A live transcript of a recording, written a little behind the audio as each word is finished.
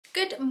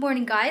Good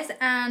morning guys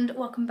and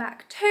welcome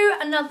back to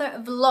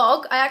another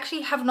vlog. I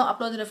actually have not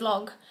uploaded a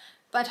vlog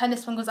by the time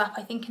this one goes up,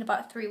 I think in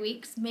about 3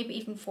 weeks, maybe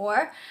even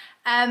 4,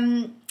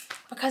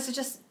 because there's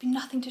just been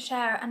nothing to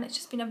share and it's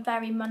just been a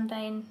very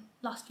mundane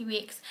last few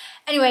weeks.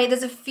 Anyway,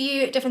 there's a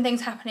few different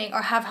things happening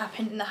or have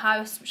happened in the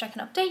house which I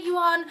can update you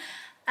on.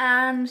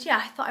 And yeah,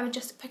 I thought I would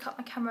just pick up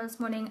my camera this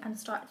morning and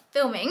start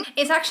filming.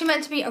 It's actually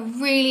meant to be a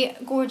really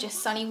gorgeous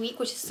sunny week,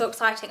 which is so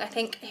exciting. I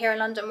think here in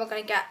London we're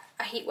going to get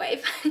a heat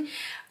wave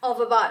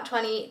of about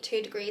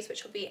 22 degrees,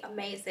 which will be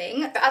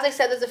amazing. As I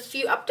said, there's a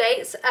few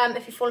updates.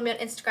 If you follow me on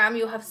Instagram,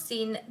 you'll have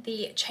seen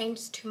the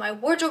changes to my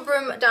wardrobe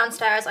room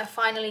downstairs. I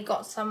finally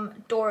got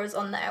some doors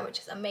on there, which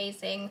is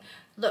amazing.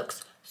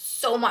 Looks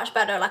so much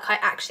better. Like, I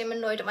actually am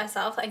annoyed at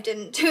myself that I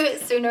didn't do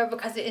it sooner,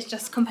 because it has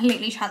just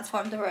completely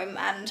transformed the room.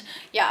 And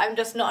yeah, I'm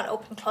just not an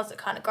open closet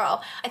kind of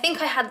girl. I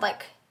think I had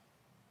like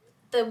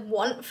the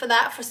want for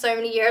that for so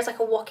many years, like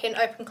a walk-in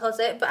open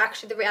closet, but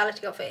actually the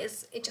reality of it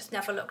is it just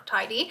never looked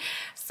tidy.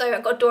 So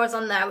I've got doors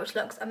on there, which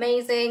looks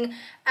amazing.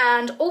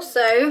 And also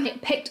I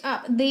picked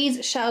up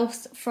these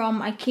shelves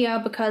from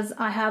Ikea because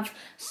I have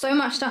so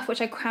much stuff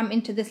which I cram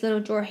into this little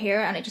drawer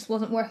here and it just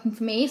wasn't working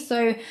for me.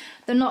 So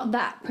they're not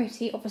that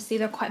pretty, obviously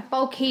they're quite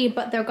bulky,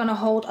 but they're gonna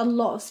hold a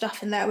lot of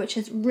stuff in there, which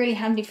is really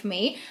handy for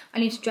me. I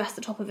need to dress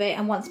the top of it,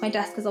 and once my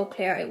desk is all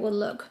clear it will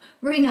look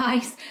really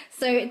nice.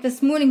 So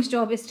this morning's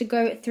job is to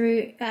go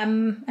through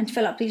and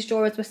fill up these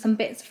drawers with some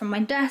bits from my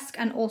desk,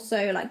 and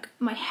also like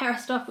my hair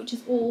stuff, which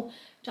is all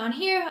down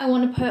here. I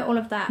want to put all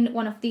of that in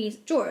one of these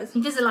drawers.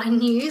 Invisalign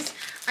news,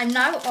 I'm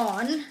now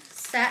on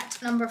set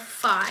number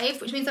 5,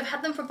 which means I've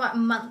had them for about a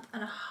month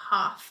and a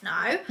half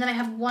now. And then I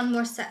have one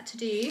more set to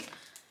do,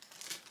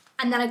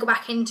 and then I go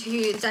back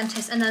into the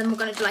dentist, and then we're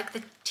going to do like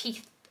the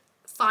teeth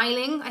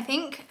filing, I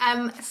think.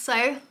 So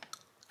I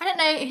don't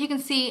know if you can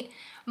see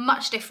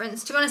much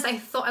difference. To be honest, I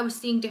thought I was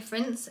seeing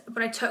difference,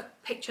 but I took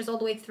pictures all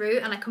the way through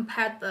and I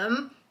compared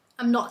them.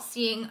 I'm not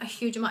seeing a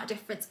huge amount of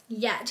difference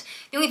yet.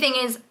 The only thing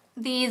is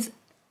these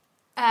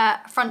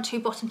front 2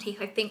 bottom teeth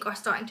I think are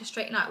starting to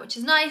straighten out, which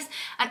is nice.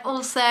 And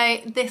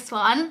also this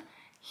one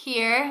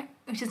here,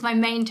 which is my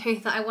main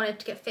tooth that I wanted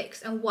to get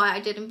fixed and why I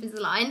did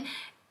Invisalign,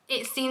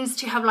 it seems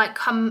to have like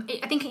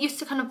I think it used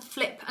to kind of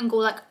flip and go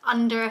like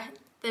under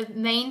the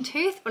main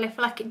tooth, but I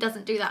feel like it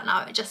doesn't do that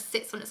now. It just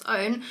sits on its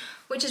own,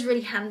 which is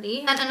really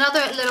handy. And another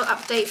little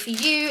update for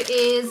you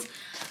is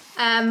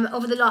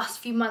over the last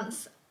few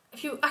months,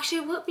 if you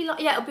actually will be like,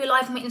 yeah, it'll be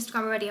live on my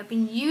Instagram already. I've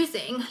been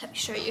using, let me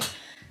show you,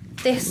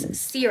 this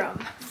serum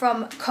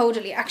from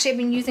Caudalie. Actually, I've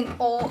been using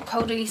all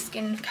Caudalie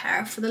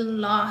skincare for the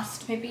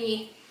last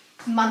maybe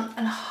month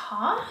and a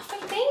half,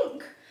 I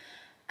think,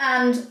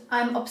 and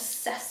I'm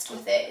obsessed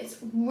with it. It's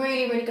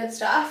really, really good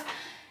stuff.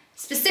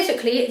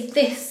 Specifically,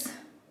 this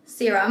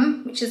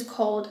serum, which is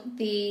called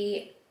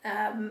the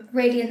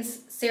Radiance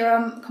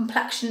Serum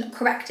Complexion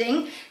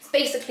Correcting. It's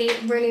basically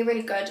really,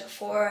 really good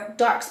for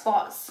dark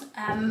spots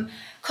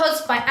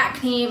caused by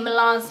acne,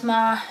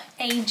 melasma,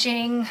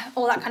 aging,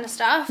 all that kind of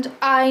stuff. And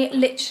I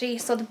literally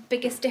saw the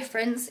biggest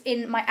difference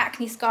in my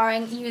acne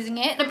scarring using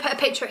it. I'm gonna put a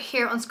picture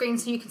here on screen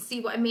so you can see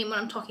what I mean when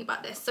I'm talking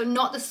about this. So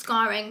not the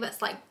scarring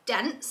that's like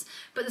dense,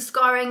 but the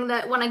scarring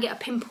that when I get a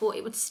pimple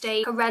it would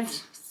stay a red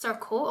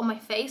circle on my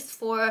face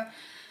for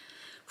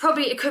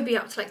probably, it could be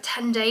up to like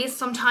 10 days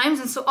sometimes,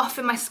 and so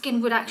often my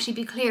skin would actually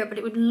be clear, but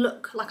it would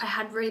look like I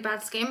had really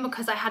bad skin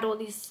because I had all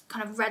these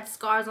kind of red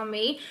scars on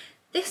me.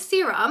 This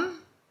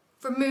serum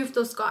removed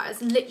those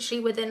scars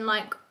literally within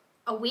like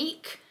a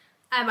week.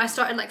 I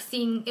started like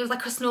seeing, it was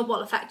like a snowball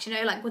effect, you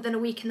know, like within a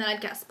week, and then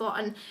I'd get a spot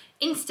and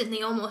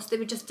instantly almost they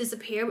would just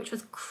disappear, which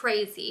was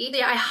crazy. So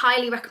yeah, I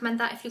highly recommend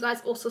that if you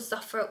guys also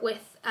suffer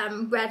with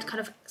red kind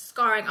of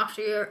scarring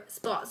after your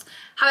spots.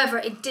 However,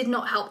 it did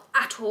not help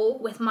at all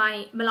with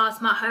my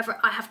melasma. However,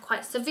 I have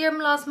quite severe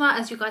melasma,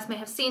 as you guys may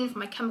have seen from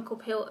my chemical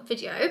peel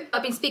video.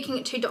 I've been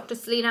speaking to Dr.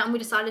 Selena and we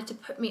decided to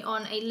put me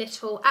on a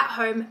little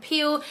at-home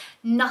peel.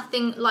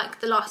 Nothing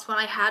like the last one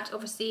I had.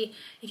 Obviously,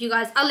 if you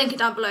guys, I'll link it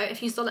down below.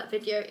 If you saw that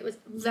video, it was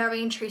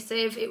very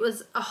intrusive. It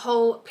was a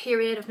whole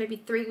period of maybe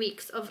 3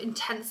 weeks of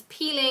intense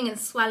peeling and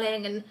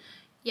swelling, and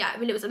yeah, I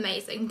mean, it was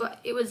amazing, but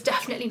it was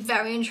definitely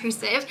very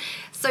intrusive.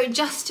 So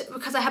just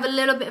because I have a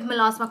little bit of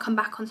melasma come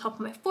back on top of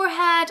my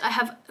forehead, I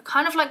have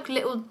kind of like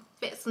little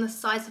bits on the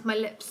sides of my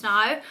lips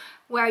now,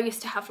 where I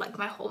used to have like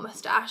my whole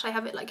moustache. I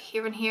have it like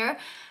here and here.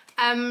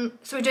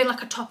 So we're doing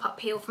like a top-up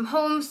peel from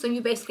home, so you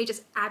basically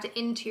just add it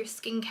into your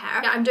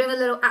skincare. Yeah, I'm doing a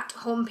little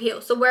at-home peel.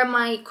 So where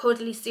my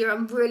Caudalie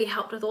serum really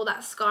helped with all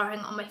that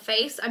scarring on my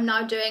face, I'm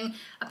now doing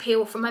a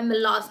peel for my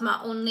melasma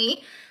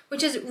only,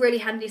 which is really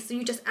handy. So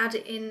you just add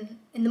it in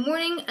the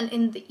morning and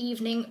in the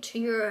evening to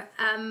your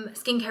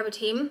skincare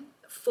routine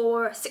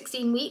for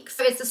 16 weeks.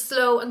 So it's a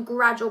slow and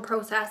gradual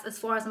process as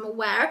far as I'm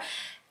aware.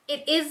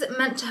 It is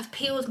meant to have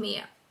peeled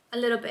me a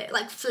little bit,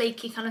 like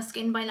flaky kind of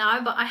skin by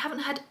now, but I haven't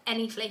had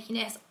any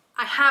flakiness.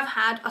 I have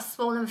had a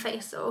swollen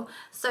face though,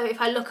 so if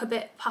I look a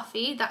bit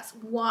puffy, that's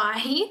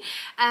why.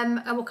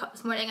 I woke up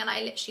this morning and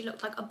I literally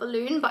looked like a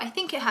balloon, but I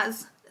think it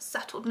has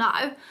settled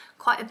now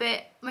quite a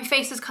bit. My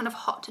face is kind of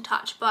hot to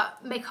touch,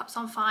 but makeup's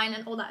on fine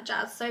and all that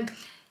jazz. So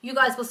you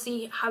guys will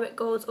see how it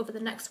goes over the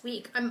next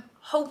week. I'm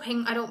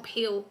hoping I don't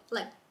peel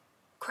like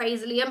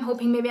crazily. I'm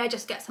hoping maybe I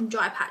just get some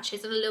dry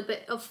patches and a little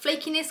bit of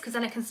flakiness, because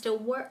then I can still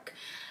work.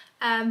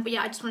 But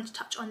yeah, I just wanted to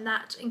touch on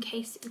that in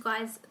case you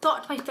guys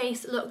thought my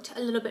face looked a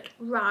little bit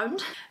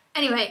round.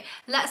 Anyway,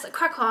 let's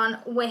crack on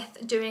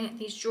with doing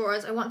these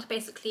drawers. I want to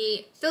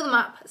basically fill them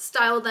up,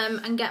 style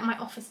them, and get my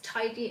office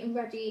tidy and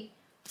ready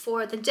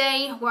for the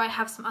day, where I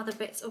have some other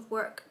bits of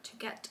work to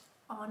get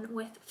on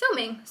with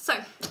filming. So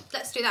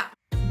let's do that.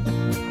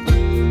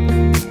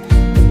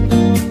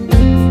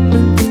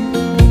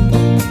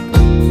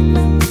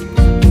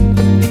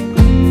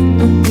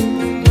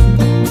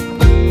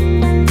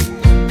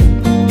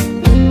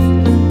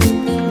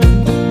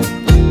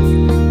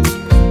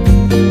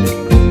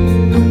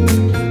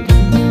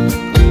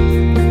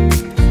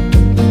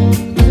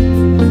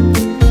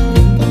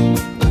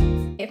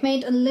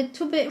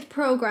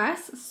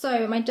 Progress.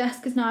 So my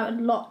desk is now a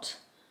lot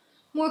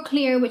more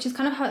clear, which is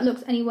kind of how it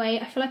looks anyway.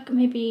 I feel like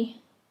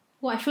maybe,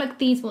 well, I feel like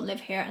these won't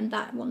live here and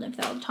that won't live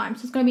there all the time,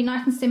 so it's going to be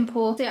nice and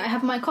simple. So yeah, I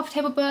have my coffee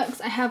table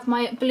books, I have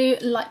my blue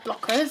light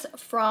blockers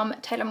from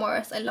Taylor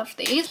Morris, I love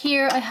these.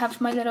 Here I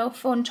have my little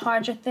phone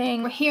charger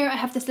thing. Here I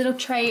have this little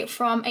tray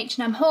from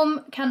H&M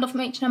Home, candle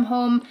from H&M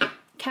Home,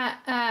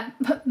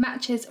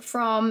 matches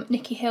from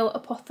Nikki Hill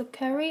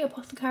Apothecary,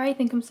 I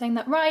think I'm saying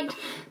that right.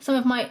 Some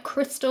of my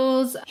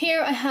crystals.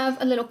 Here I have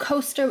a little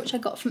coaster which I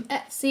got from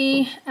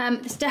Etsy.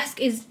 This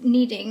desk is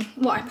needing,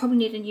 well, I probably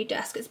need a new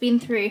desk. It's been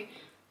through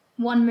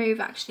one move,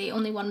 actually,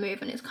 only one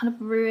move, and it's kind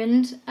of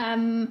ruined.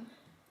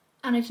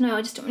 And I don't know,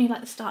 I just don't really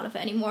like the style of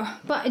it anymore,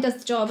 but it does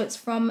the job. It's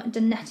from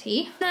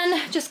Danetti.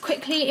 Then just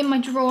quickly in my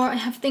drawer, I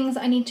have things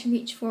that I need to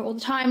reach for all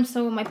the time.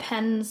 So my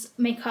pens,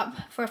 makeup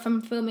for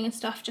from filming and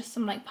stuff, just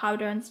some like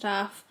powder and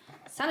stuff,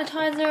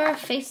 sanitizer,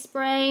 face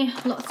spray,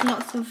 lots and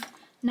lots of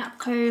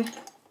Napco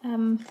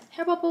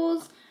hair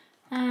bubbles,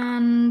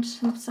 and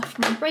some stuff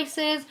from my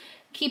braces,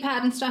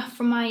 keypad and stuff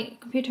from my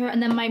computer,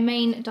 and then my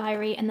main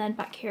diary, and then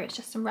back here it's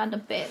just some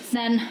random bits.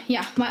 Then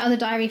yeah, my other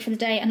diary for the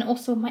day, and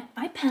also my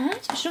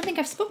iPad. I don't think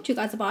I've spoken to you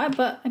guys about it,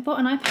 but I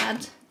bought an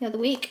iPad the other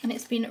week and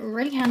it's been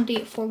really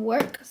handy for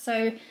work,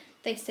 so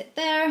they sit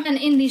there. And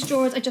in these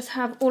drawers I just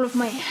have all of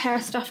my hair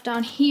stuff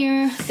down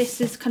here.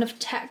 This is kind of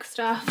tech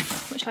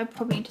stuff, which I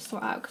probably need to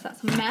sort out because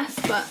that's a mess,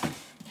 but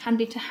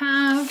handy to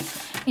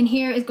have. In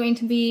here is going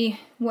to be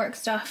work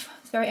stuff.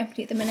 It's very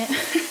empty at the minute.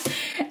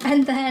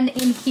 And then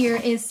in here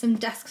is some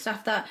desk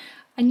stuff that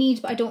I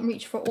need but I don't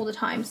reach for all the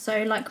time.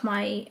 So like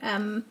my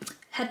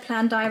head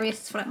plan diary,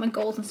 this is for like my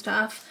goals and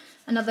stuff.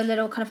 Another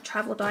little kind of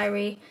travel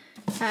diary,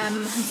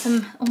 and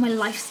some all my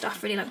life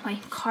stuff, really, like my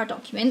car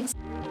documents.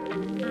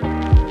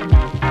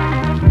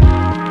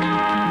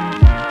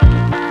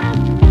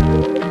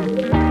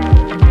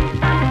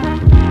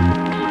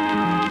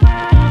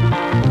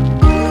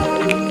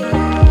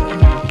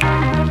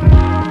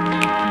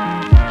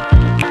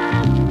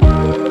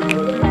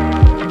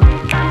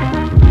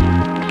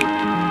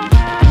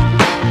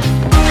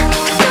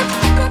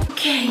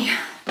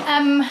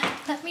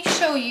 Let me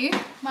show you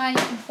my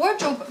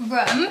wardrobe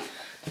room.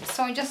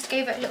 So I just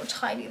gave it a little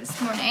tidy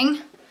this morning.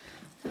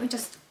 Let me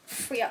just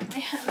free up my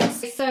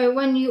hands. So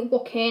when you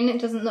walk in, it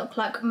doesn't look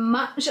like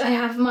much. I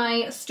have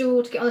my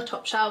stool to get on the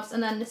top shelves,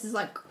 and then this is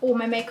like all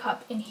my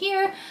makeup in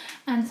here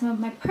and some of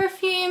my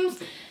perfumes.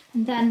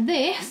 And then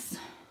this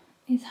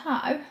is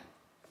how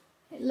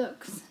it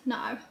looks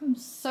now. I'm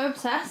so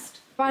obsessed.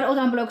 Write it all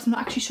down below because I'm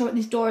not actually sure what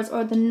these doors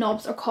or the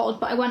knobs are called,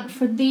 but I went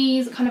for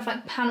these kind of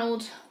like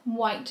panelled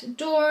white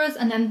doors,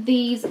 and then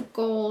these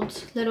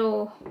gold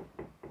little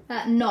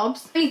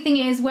knobs. The only thing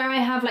is, where I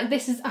have like,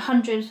 this is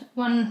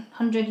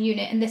 100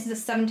 unit and this is a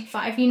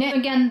 75 unit.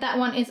 Again, that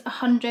one is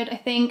 100, I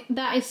think.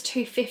 That is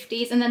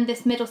 250s, and then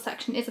this middle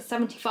section is a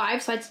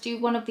 75, so I had to do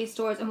one of these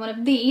doors and one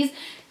of these.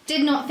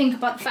 Did not think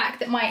about the fact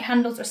that my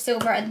handles are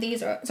silver and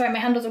these are, sorry, my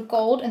handles are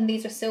gold and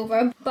these are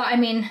silver. But I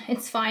mean,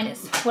 it's fine,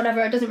 it's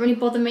whatever, it doesn't really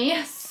bother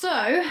me.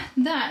 So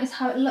that is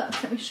how it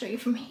looks. Let me show you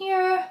from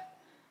here.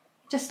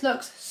 It just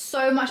looks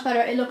so much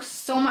better. It looks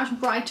so much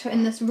brighter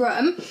in this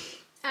room.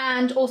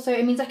 And also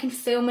it means I can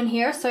film in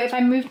here. So if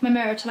I moved my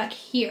mirror to like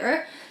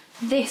here,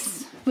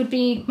 this would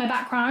be my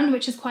background,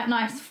 which is quite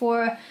nice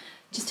for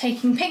just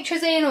taking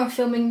pictures in or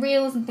filming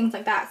reels and things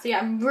like that. So yeah,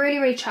 I'm really,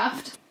 really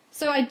chuffed.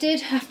 So I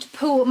did have to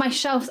pull my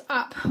shelves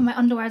up. My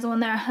underwear is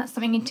on there, that's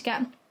something I need to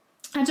get.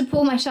 I had to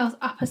pull my shelves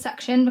up a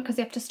section because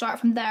you have to start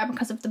from there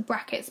because of the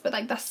brackets, but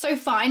like that's so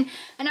fine.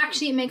 And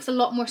actually it makes a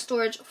lot more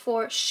storage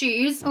for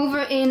shoes.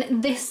 Over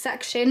in this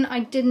section, I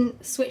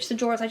didn't switch the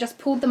drawers, I just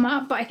pulled them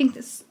up, but I think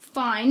this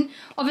fine.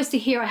 Obviously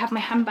here I have my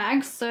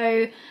handbags,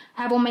 so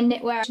I have all my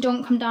knitwear which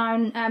don't come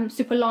down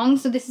super long,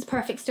 so this is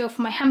perfect still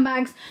for my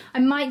handbags. I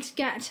might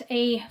get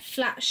a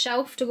flat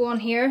shelf to go on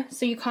here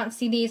so you can't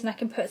see these and I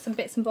can put some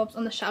bits and bobs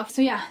on the shelf.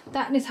 So yeah,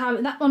 that is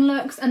how that one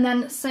looks. And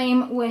then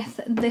same with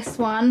this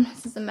one.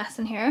 This is a mess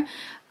in here.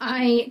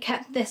 I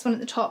kept this one at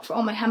the top for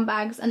all my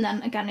handbags, and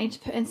then again I need to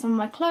put in some of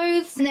my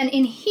clothes. And then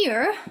in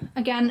here,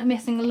 again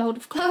missing a load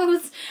of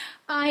clothes,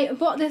 I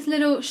bought this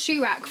little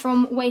shoe rack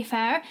from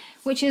Wayfair,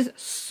 which is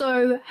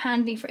so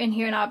handy for in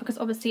here now because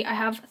obviously I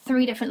have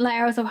 3 different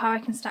layers of how I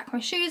can stack my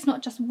shoes,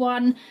 not just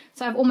one.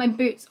 So I have all my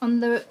boots on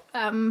the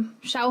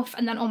shelf,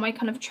 and then all my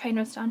kind of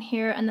trainers down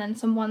here, and then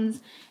some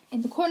ones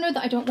in the corner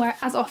that I don't wear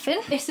as often.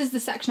 This is the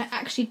section I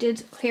actually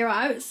did clear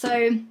out.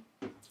 So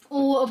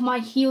all of my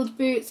heeled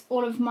boots,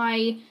 all of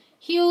my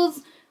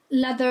heels,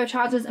 leather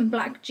trousers and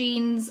black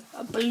jeans,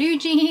 blue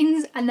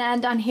jeans, and then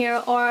down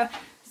here are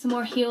some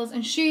more heels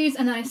and shoes,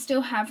 and then I still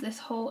have this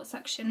whole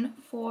section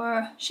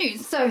for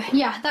shoes. So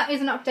yeah, that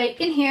is an update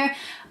in here.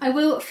 I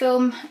will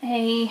film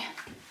a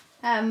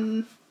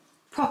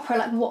proper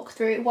like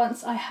walkthrough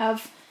once I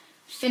have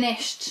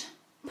finished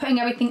putting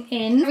everything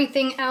in.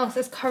 Everything else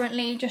is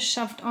currently just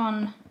shoved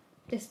on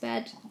this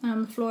bed and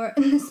on the floor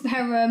in the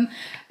spare room.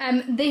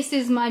 This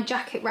is my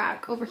jacket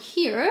rack over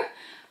here,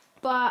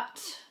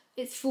 but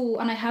it's full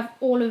and I have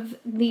all of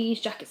these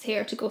jackets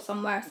here to go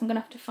somewhere, so I'm gonna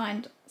have to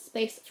find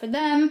space for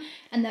them,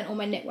 and then all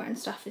my knitwear and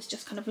stuff is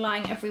just kind of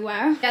lying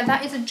everywhere. Yeah,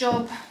 that is a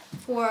job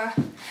for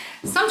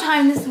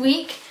sometime this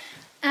week,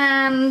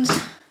 and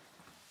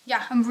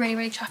yeah, I'm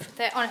really chuffed with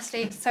it,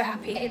 honestly, so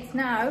happy. It's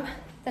now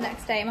the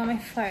next day. I'm on my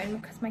phone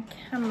because my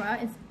camera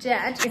is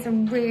dead. It's a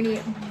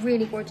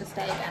really gorgeous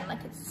day again. Like,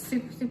 it's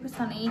super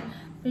sunny,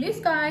 blue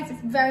skies.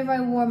 It's very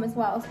warm as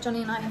well. So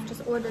Johnny and I have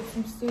just ordered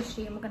some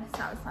sushi and we're gonna sit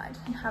outside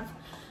and have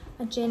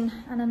a gin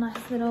and a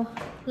nice little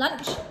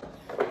lunch.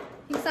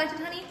 You excited,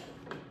 honey?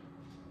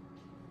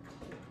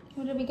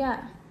 What did we get?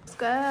 It's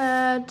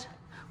good.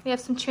 We have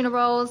some tuna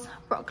rolls,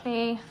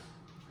 broccoli.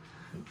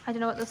 I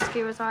don't know what the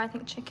skewers are. I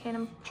think chicken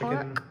and pork.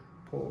 Chicken,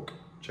 pork,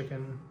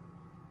 chicken.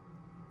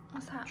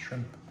 What's that?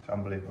 Shrimp. It's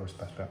unbelievable. It's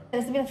the best bit.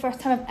 This will be the first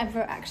time I've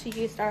ever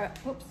actually used our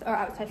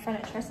outside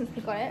furniture since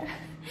we got it.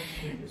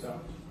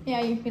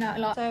 Yeah, you've been out a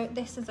lot. So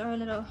this is our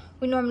little,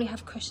 we normally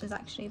have cushions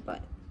actually,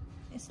 but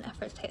it's an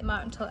effort to take them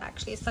out until it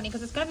actually is sunny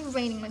because it's going to be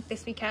raining like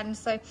this weekend.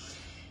 So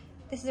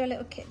this is our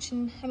little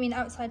kitchen,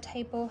 outside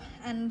table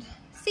and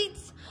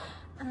seats,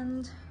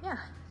 and yeah.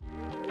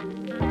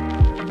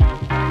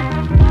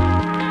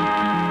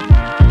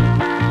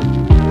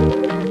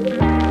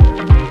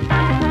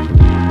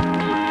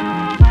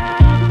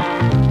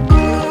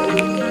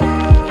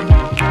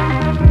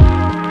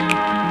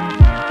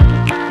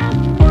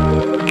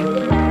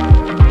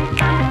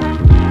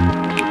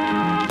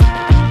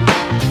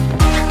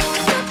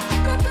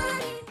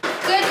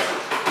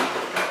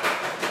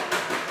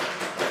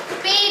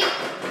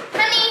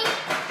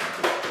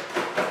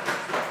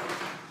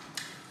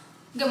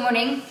 Good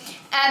morning.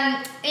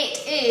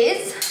 It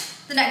is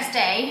the next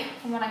day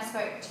from when I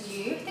spoke to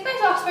you. I think I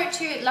last spoke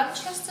to you at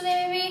lunch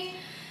yesterday, maybe.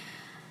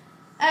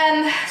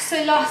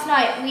 So last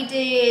night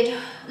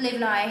Liv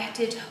and I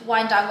did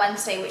Wind Down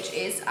Wednesday, which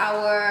is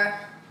our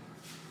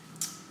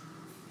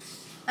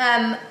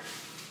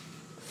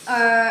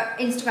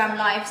Instagram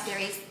live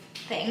series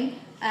thing.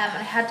 I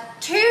had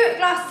 2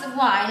 glasses of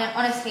wine, and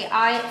honestly,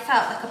 I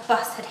felt like a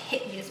bus had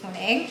hit me this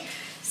morning.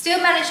 Still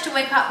managed to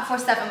wake up before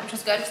 7, which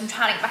was good because I'm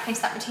trying to get back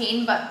into that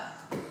routine, but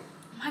oh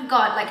my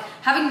god, like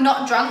having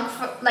not drunk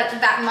for like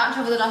that much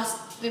over the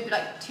last maybe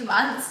like 2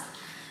 months,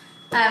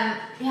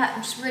 yeah,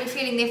 I'm just really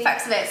feeling the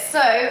effects of it. So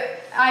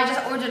I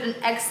just ordered an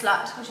egg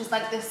slut, which is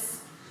like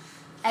this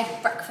egg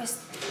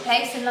breakfast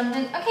place in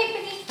London. Okay,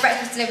 Piggy.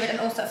 Breakfast delivered, and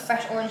also a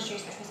fresh orange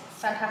juice, which was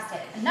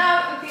fantastic. And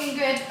now I'm feeling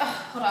good.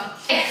 Oh, hold on.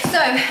 Okay, so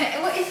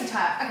what is the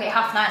time? Okay,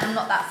 9:30. I'm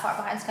not that far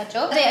behind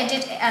schedule. Today I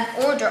did an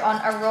order on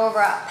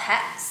Aurora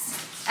Pets,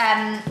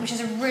 which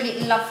is a really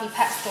lovely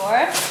pet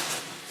store.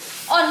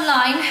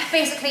 Online,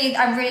 basically,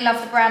 I really love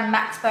the brand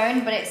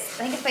Maxbone, but I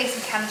think it's based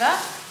in Canada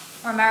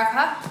or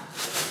America.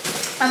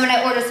 And when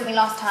I ordered something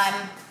last time,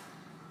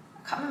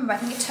 I can't remember, I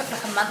think it took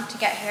like a month to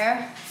get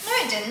here. No,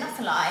 it didn't, that's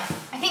a lie.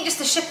 I think just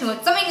the shipping was,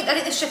 I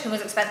think the shipping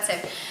was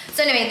expensive.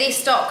 So anyway, they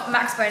stock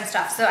Maxbone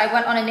stuff. So I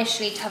went on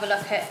initially to have a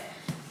look at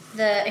if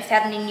they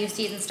had any new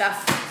season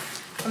stuff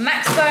from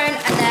Maxbone,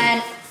 and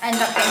then I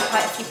ended up getting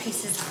quite a few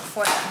pieces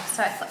for them.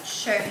 So I thought I'd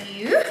show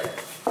you.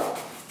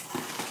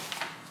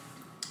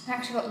 I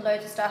actually got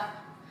loads of stuff.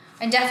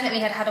 I definitely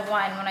had a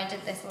wine when I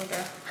did this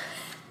order.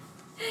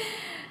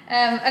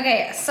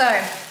 Okay, so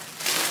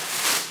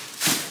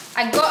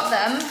I got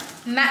them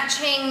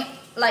matching,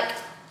 like,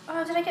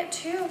 oh, did I get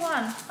 2 or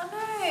 1? Oh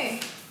no.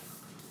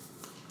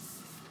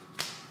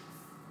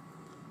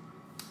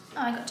 Oh,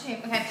 I got 2,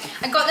 okay.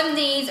 I got them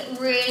these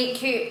really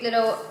cute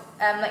little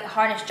like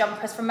harness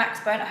jumpers from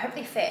Maxbone. I hope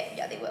they fit.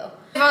 Yeah, they will.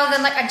 Rather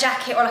than like a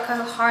jacket or like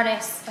a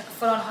harness, like a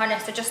full-on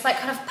harness, they're just like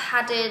kind of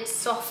padded,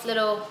 soft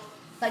little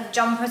like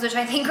jumpers, which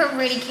I think are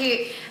really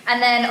cute.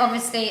 And then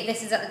obviously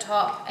this is at the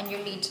top, and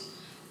your lead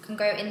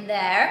can go in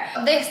there.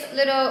 This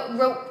little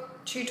rope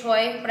chew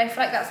toy, but I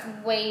feel like that's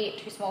way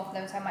too small for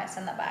them, so I might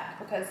send that back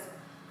because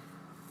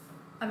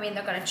I mean,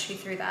 they're gonna chew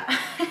through that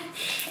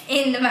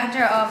in a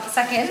matter of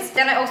seconds.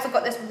 Then I also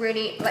got this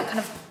really like kind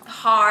of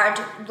hard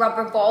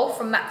rubber ball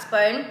from Max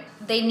Bone.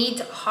 They need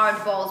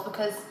hard balls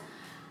because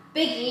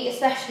Biggie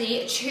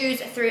especially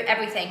chews through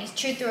everything. He's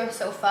chewed through a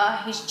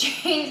sofa,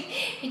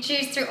 he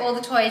chews through all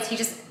the toys.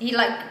 He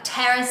like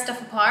tears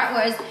stuff apart,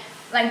 whereas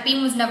like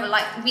Bean isn't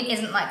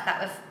like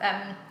that with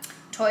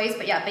toys,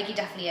 but yeah, Biggie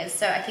definitely is.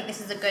 So I think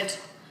this is a good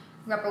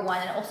rubber one,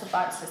 and it also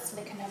bounces so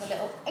they can have a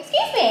little,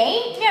 excuse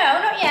me,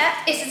 no, not yet.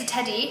 This is a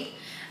teddy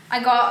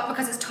I got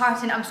because it's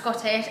tartan, I'm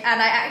Scottish,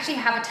 and I actually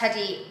have a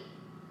teddy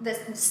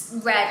that's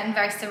red and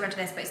very similar to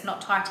this, but it's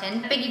not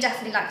tartan. Biggie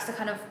definitely likes to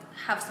kind of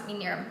have something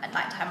near him at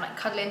night time, like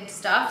cuddling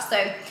stuff, so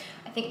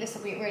I think this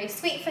will be really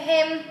sweet for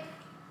him.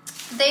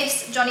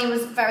 This Johnny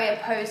was very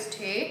opposed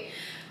to,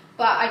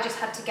 but I just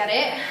had to get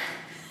it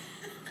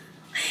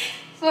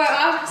for,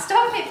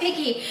 stop it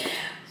Biggie,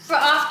 for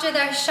after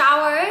their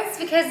showers,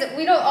 because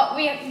we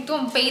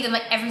don't bathe them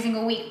like every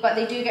single week, but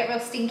they do get real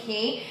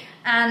stinky,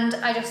 and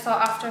I just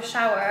thought after a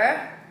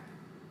shower,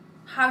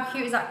 how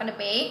cute is that going to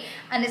be?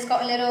 And it's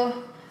got a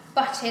little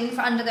button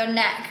for under their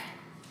neck,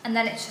 and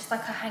then it's just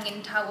like a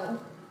hanging towel.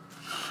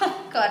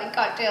 God, I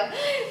can't deal.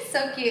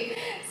 So cute.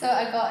 So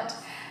I got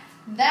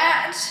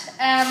that.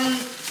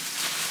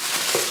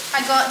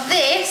 I got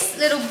this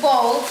little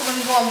bowl for when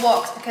we go on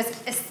walks, because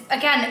it's,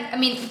 again, I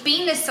mean,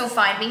 Bean is so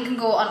fine. Bean can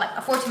go on like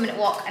a 40-minute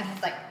walk and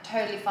he's like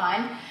totally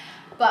fine.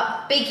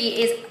 But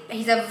Biggie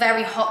he's a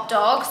very hot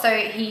dog, so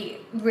he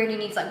really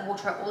needs like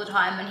water up all the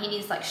time, and he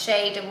needs like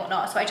shade and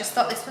whatnot. So I just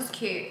thought this was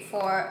cute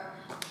for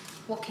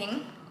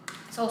walking.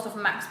 It's also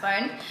from Max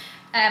Bone.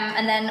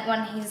 And then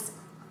when he's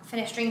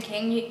finished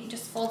drinking, he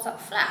just folds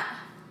up flat,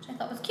 which I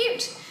thought was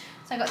cute.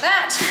 So I got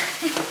that.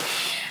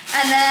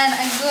 And then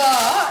I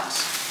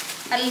got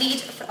a lead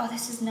for, oh,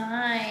 this is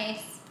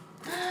nice.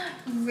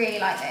 Really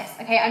like this.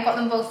 Okay, I got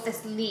them both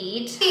this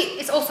lead.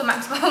 It's also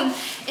Max Bone.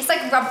 It's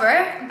like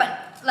rubber, but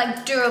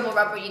like durable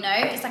rubber, you know?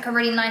 It's like a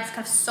really nice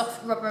kind of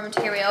soft rubber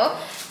material.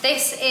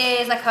 This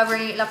is like a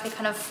really lovely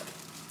kind of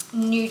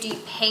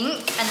nudie pink,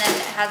 and then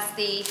it has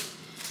the,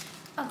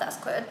 oh, that's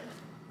good.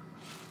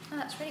 Oh,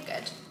 that's really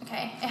good.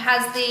 Okay, it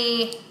has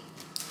the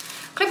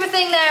clipper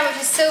thing there, which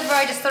is silver.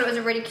 I just thought it was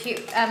a really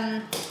cute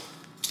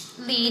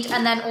lead,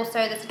 and then also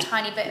there's a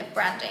tiny bit of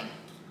branding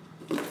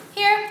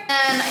here.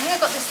 And I think I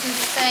got this in the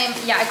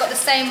same, yeah, I got the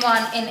same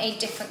one in a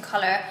different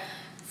color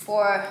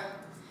for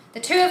the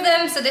two of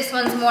them. So this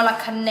one's more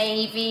like a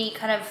navy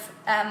kind of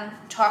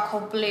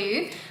charcoal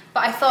blue,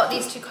 but I thought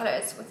these two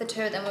colors with the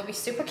two of them would be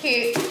super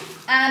cute,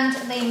 and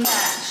they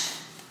match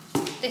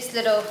this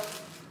little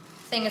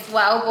thing as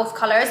well, both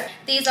colors.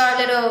 These are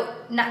little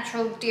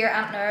natural deer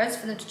antlers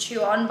for them to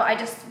chew on, but I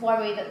just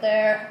worry that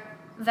they're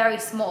very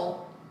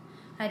small.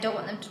 I don't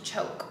want them to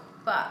choke,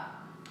 but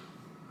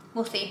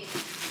we'll see.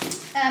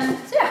 So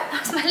yeah,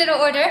 that's my little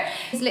order.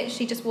 He's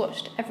literally just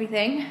watched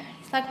everything.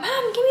 He's like,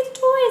 Mom, give me the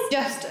toys.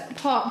 Just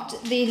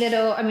popped the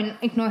little, I mean,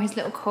 ignore his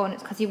little cone,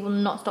 it's because he will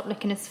not stop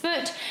licking his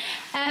foot.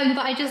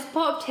 But I just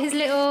popped his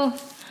little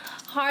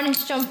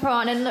harness jumper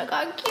on, and look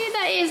how cute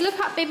that is. Look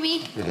up,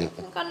 baby.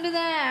 Look under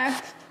there.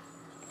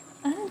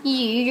 And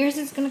yours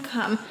is gonna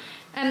come.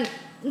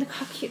 Look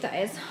how cute that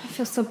is. I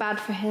feel so bad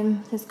for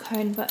him, his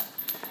cone, but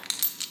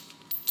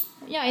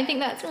yeah, I think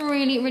that's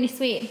really, really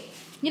sweet.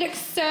 You look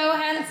so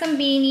handsome,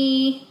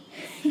 Beanie.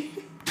 So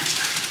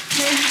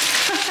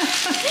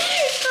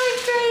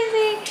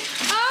crazy.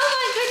 Oh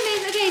my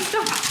goodness. Okay,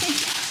 stop.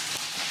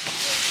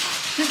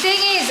 The thing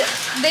is,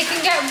 they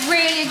can get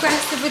really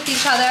aggressive with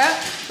each other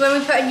when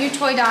we put a new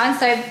toy down,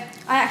 so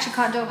I actually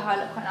can't do how I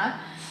look right now.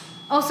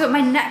 Also,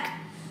 my neck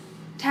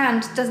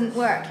tan doesn't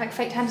work, like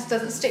fake tan just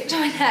doesn't stick to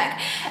my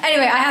neck.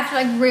 Anyway, I have to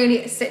like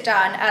really sit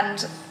down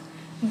and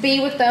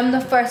be with them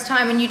the first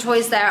time a new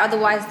toy's there,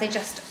 otherwise they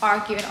just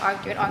argue and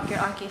argue and argue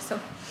and argue. So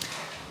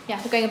yeah,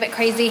 they're going a bit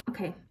crazy.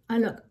 Okay, I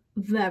look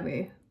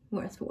very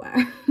worse for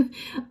wear.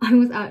 I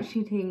was out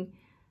shooting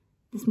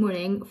this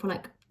morning for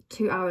like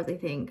 2 hours, I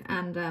think,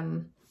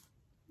 and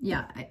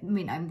yeah, I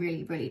mean, I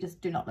really just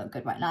do not look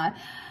good right now.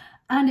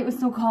 And it was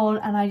so cold,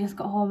 and I just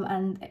got home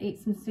and ate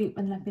some soup,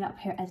 and I've been up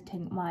here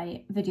editing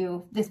my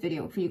video, this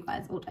video for you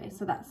guys all day,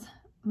 so that's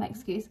my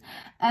excuse.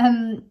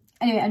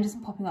 Anyway, I'm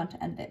just popping on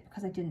to end it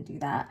because I didn't do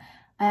that.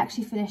 I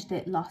actually finished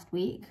it last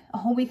week, a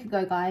whole week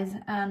ago, guys,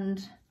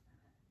 and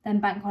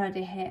then bank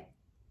holiday hit,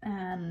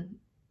 and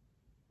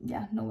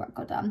yeah, no work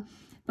got done.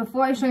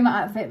 Before I show you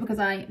my outfit, because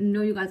I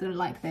know you guys are gonna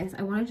like this,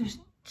 I wanted to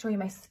show you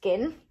my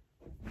skin.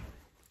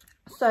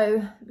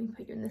 So let me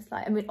put you in this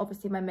light. I mean,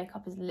 obviously my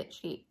makeup is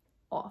literally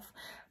off,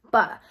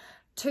 but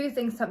two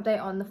things to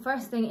update on. The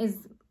first thing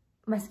is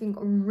my skin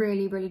got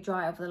really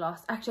dry over the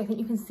last, actually I think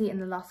you can see it in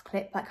the last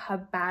clip, like how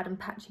bad and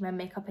patchy my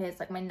makeup is.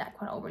 Like my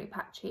neck went all really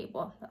patchy,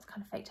 well, that's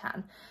kind of fake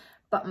tan,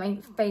 but my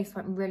face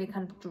went really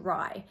kind of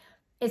dry.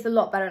 It's a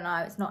lot better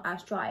now, it's not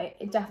as dry.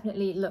 It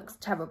definitely looks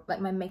terrible,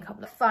 like my makeup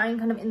looks fine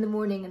kind of in the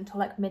morning until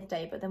like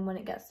midday, but then when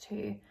it gets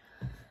to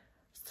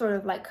sort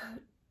of like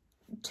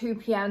 2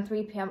 p.m,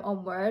 3 p.m.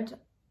 onward,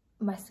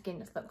 my skin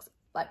just looks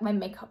like, my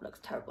makeup looks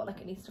terrible, like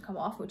it needs to come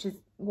off, which is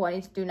what I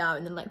need to do now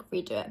and then like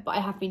redo it. But I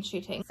have been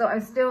shooting, so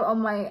I'm still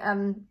on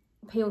my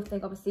peel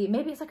thing. Obviously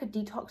maybe it's like a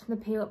detox from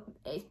the peel.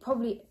 It's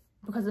probably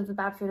because of the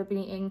bad food I've been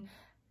eating,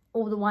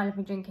 all the wine I've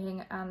been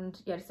drinking,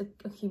 and yeah, just an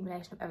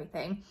accumulation of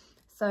everything.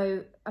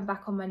 So I'm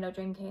back on my no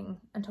drinking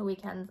until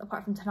weekends,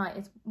 apart from tonight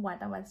is wine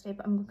down Wednesday,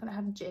 but I'm gonna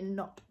have gin,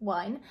 not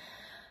wine.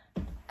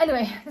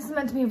 Anyway, this is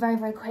meant to be a very,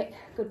 very quick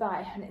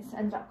goodbye, and it's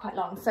ended up quite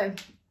long. So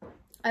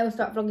I will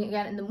start vlogging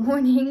again in the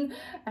morning,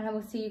 and I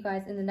will see you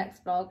guys in the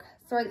next vlog.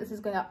 Sorry that this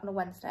is going up on a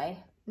Wednesday.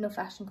 No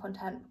fashion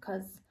content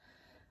because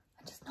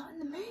I'm just not in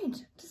the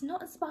mood. Just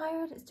not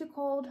inspired. It's too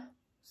cold.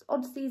 It's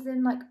odd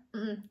season, like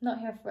not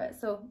here for it.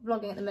 So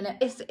vlogging at the minute.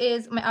 This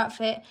is my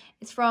outfit.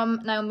 It's from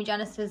Naomi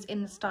Genesis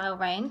in the Style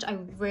range. I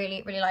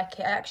really, really like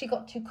it. I actually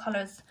got 2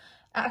 colours.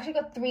 I actually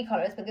got 3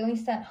 colours, but they only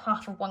sent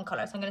half of 1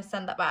 colour, so I'm going to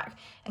send that back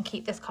and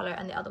keep this colour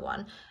and the other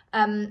one.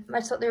 I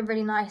just thought they were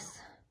really nice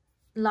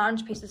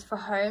lounge pieces for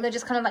home. They're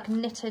just kind of like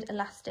knitted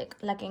elastic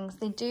leggings.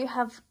 They do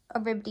have a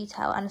rib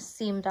detail and a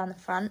seam down the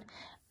front,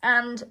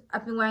 and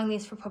I've been wearing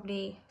these for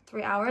probably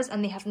 3 hours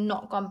and they have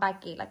not gone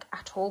baggy like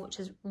at all, which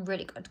is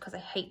really good because I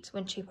hate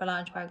when cheaper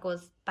loungewear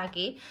goes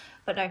baggy.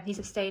 But no, these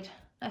have stayed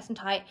nice and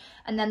tight.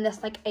 And then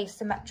this like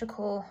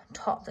asymmetrical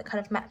top that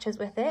kind of matches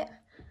with it,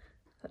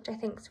 which I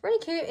think is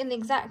really cute, in the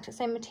exact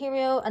same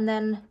material. And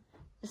then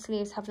the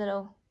sleeves have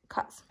little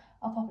cuts.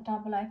 I'll pop it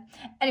down below.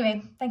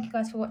 Anyway, thank you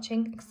guys for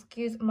watching.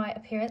 Excuse my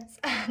appearance,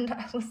 and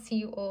I will see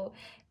you all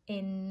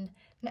in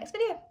the next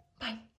video. Bye.